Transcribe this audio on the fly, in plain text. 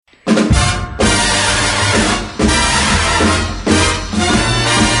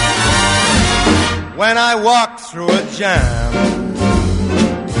When I walk through a jam,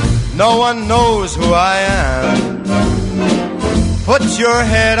 no one knows who I am. Put your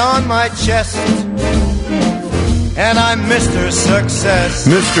head on my chest, and I'm Mr. Success.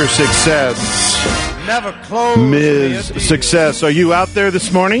 Mr. Success. Never close. Ms. Success. Are you out there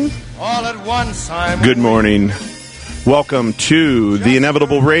this morning? All at once I'm Good morning. Welcome to the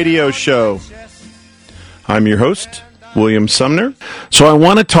Inevitable Radio Show. I'm your host, William Sumner. So I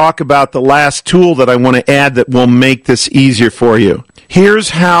want to talk about the last tool that I want to add that will make this easier for you.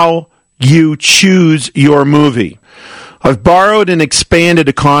 Here's how you choose your movie. I've borrowed and expanded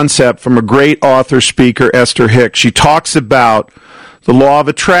a concept from a great author, speaker, Esther Hicks. She talks about the law of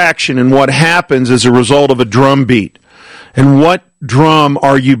attraction and what happens as a result of a drum beat. And what drum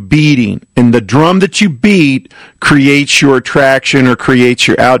are you beating? And the drum that you beat creates your attraction or creates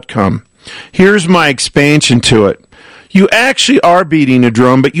your outcome. Here's my expansion to it. You actually are beating a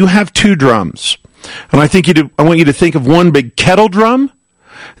drum, but you have two drums. And I want you to think of one big kettle drum.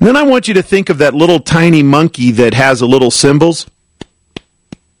 And then I want you to think of that little tiny monkey that has a little cymbals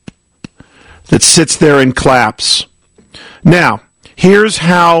that sits there and claps. Now, here's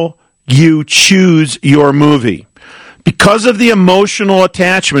how you choose your movie. Because of the emotional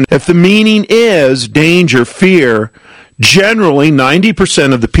attachment, if the meaning is danger, fear, generally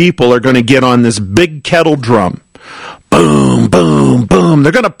 90% of the people are going to get on this big kettle drum. Boom, boom, boom.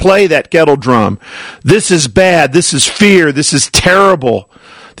 They're going to play that kettle drum. This is bad. This is fear. This is terrible.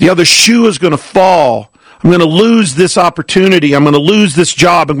 The other shoe is going to fall. I'm going to lose this opportunity. I'm going to lose this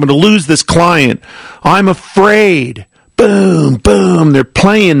job. I'm going to lose this client. I'm afraid. Boom, boom. They're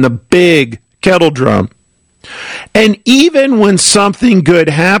playing the big kettle drum. And even when something good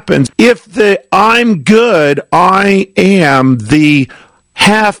happens, if the I'm good, I am, the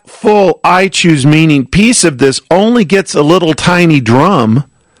half full I choose meaning piece of this only gets a little tiny drum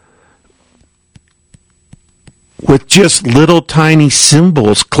with just little tiny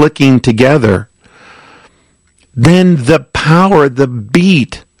cymbals clicking together, then the power, the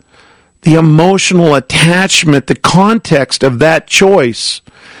beat, the emotional attachment, the context of that choice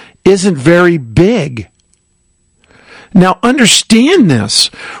isn't very big. Now, understand this.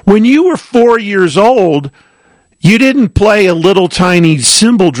 When you were 4 years old, you didn't play a little tiny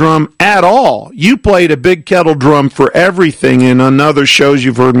cymbal drum at all. You played a big kettle drum for everything, and on other shows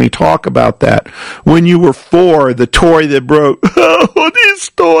you've heard me talk about that. When you were 4, the toy that broke, oh, this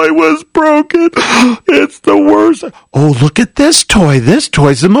toy was broken. It's the worst. Oh, look at this toy. This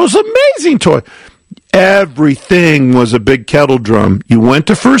toy's the most amazing toy. Everything was a big kettle drum. You went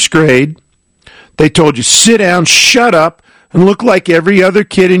to first grade. They told you, sit down, shut up, and look like every other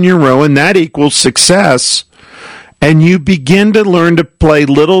kid in your row, and that equals success. And you begin to learn to play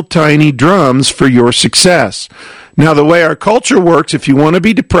little tiny drums for your success. Now, the way our culture works, if you want to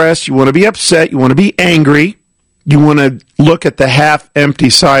be depressed, you want to be upset, you want to be angry, you want to look at the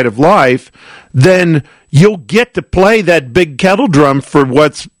half-empty side of life, then you'll get to play that big kettle drum for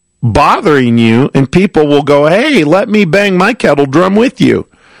what's bothering you, and people will go, hey, let me bang my kettle drum with you.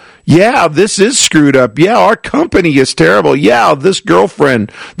 Yeah, this is screwed up. Yeah, our company is terrible. Yeah, this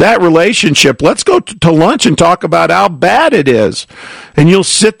girlfriend, that relationship. Let's go to lunch and talk about how bad it is. And you'll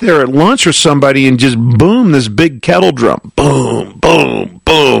sit there at lunch with somebody and just boom this big kettle drum. Boom, boom,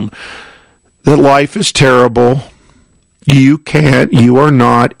 boom. That life is terrible. You can't, you are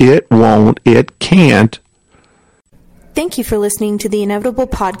not, it won't, it can't. Thank you for listening to the Inevitable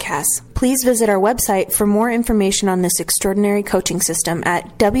Podcast. Please visit our website for more information on this extraordinary coaching system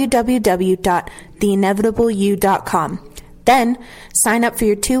at www.theinevitableyou.com. Then, sign up for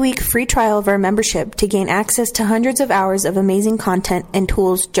your 2-week free trial of our membership to gain access to hundreds of hours of amazing content and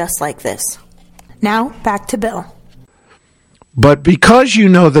tools just like this. Now, back to Bill. But because you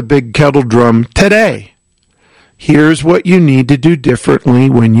know the big kettle drum today, here's what you need to do differently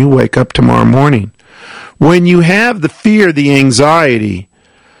when you wake up tomorrow morning. When you have the fear, the anxiety,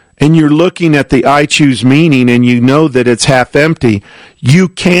 and you're looking at the I choose meaning and you know that it's half empty, you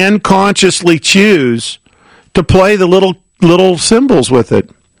can consciously choose to play the little cymbals with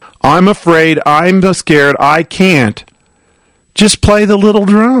it. I'm afraid, I'm scared, I can't. Just play the little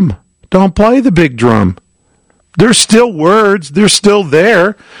drum. Don't play the big drum. There's still words, they're still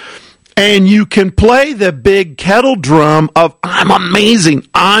there. And you can play the big kettle drum of, I'm amazing,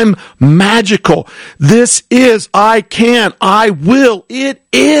 I'm magical, this is, I can, I will, it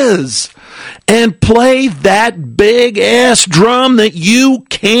is. And play that big ass drum that you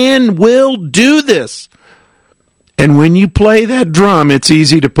can, will do this. And when you play that drum, it's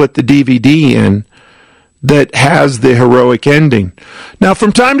easy to put the DVD in that has the heroic ending. Now,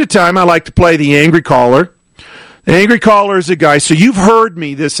 from time to time, I like to play the angry caller. The angry caller is a guy, so you've heard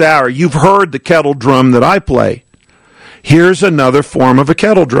me this hour. You've heard the kettle drum that I play. Here's another form of a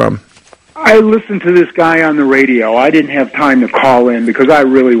kettle drum. I listened to this guy on the radio. I didn't have time to call in because I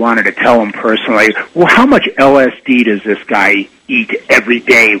really wanted to tell him personally, well, how much LSD does this guy eat every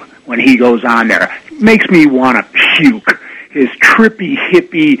day when he goes on there? It makes me want to puke. His trippy,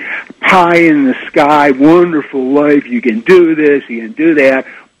 hippie, pie in the sky, wonderful life, you can do this, you can do that.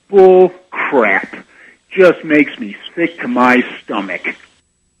 Bull crap. Just makes me sick to my stomach.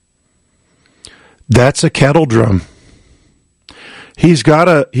 That's a kettle drum. He's got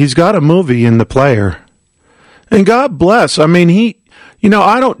a movie in the player. And God bless. I mean,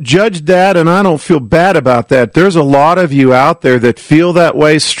 I don't judge that and I don't feel bad about that. There's a lot of you out there that feel that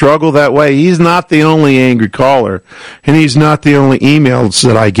way, struggle that way. He's not the only angry caller, and he's not the only emails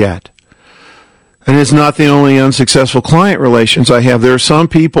that I get. And it's not the only unsuccessful client relations I have. There are some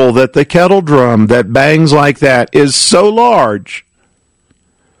people that the kettle drum that bangs like that is so large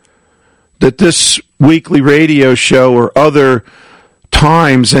that this weekly radio show or other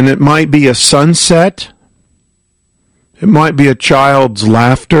times, and it might be a sunset, it might be a child's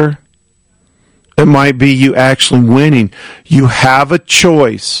laughter, it might be you actually winning. You have a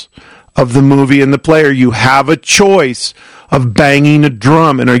choice of the movie and the player. You have a choice of banging a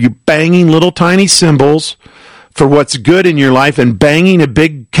drum. And are you banging little tiny cymbals for what's good in your life and banging a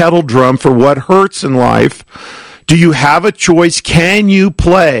big kettle drum for what hurts in life? Do you have a choice? Can you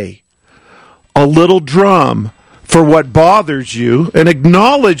play a little drum for what bothers you and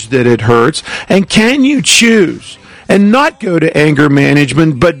acknowledge that it hurts? And can you choose and not go to anger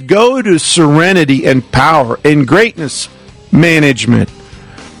management, but go to serenity and power and greatness management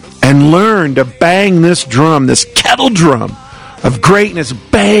and learn to bang this drum, this kettle drum of greatness?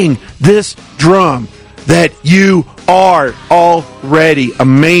 Bang this drum that you are already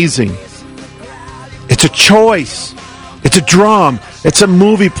amazing. It's a choice. It's a drum. It's a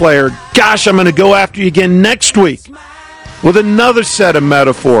movie player. Gosh, I'm going to go after you again next week with another set of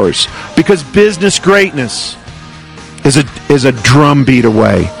metaphors, because business greatness is a drum beat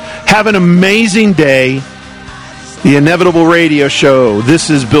away. Have an amazing day. The Inevitable Radio Show.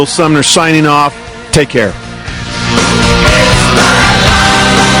 This is Bill Sumner signing off. Take care.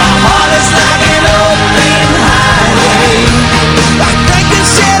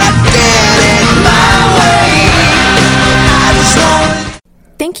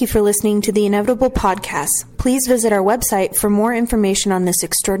 Thank you for listening to the Inevitable Podcast. Please visit our website for more information on this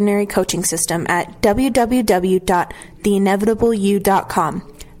extraordinary coaching system at www.theinevitableyou.com.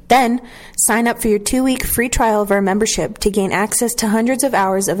 Then, sign up for your 2-week free trial of our membership to gain access to hundreds of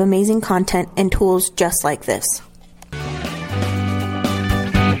hours of amazing content and tools just like this.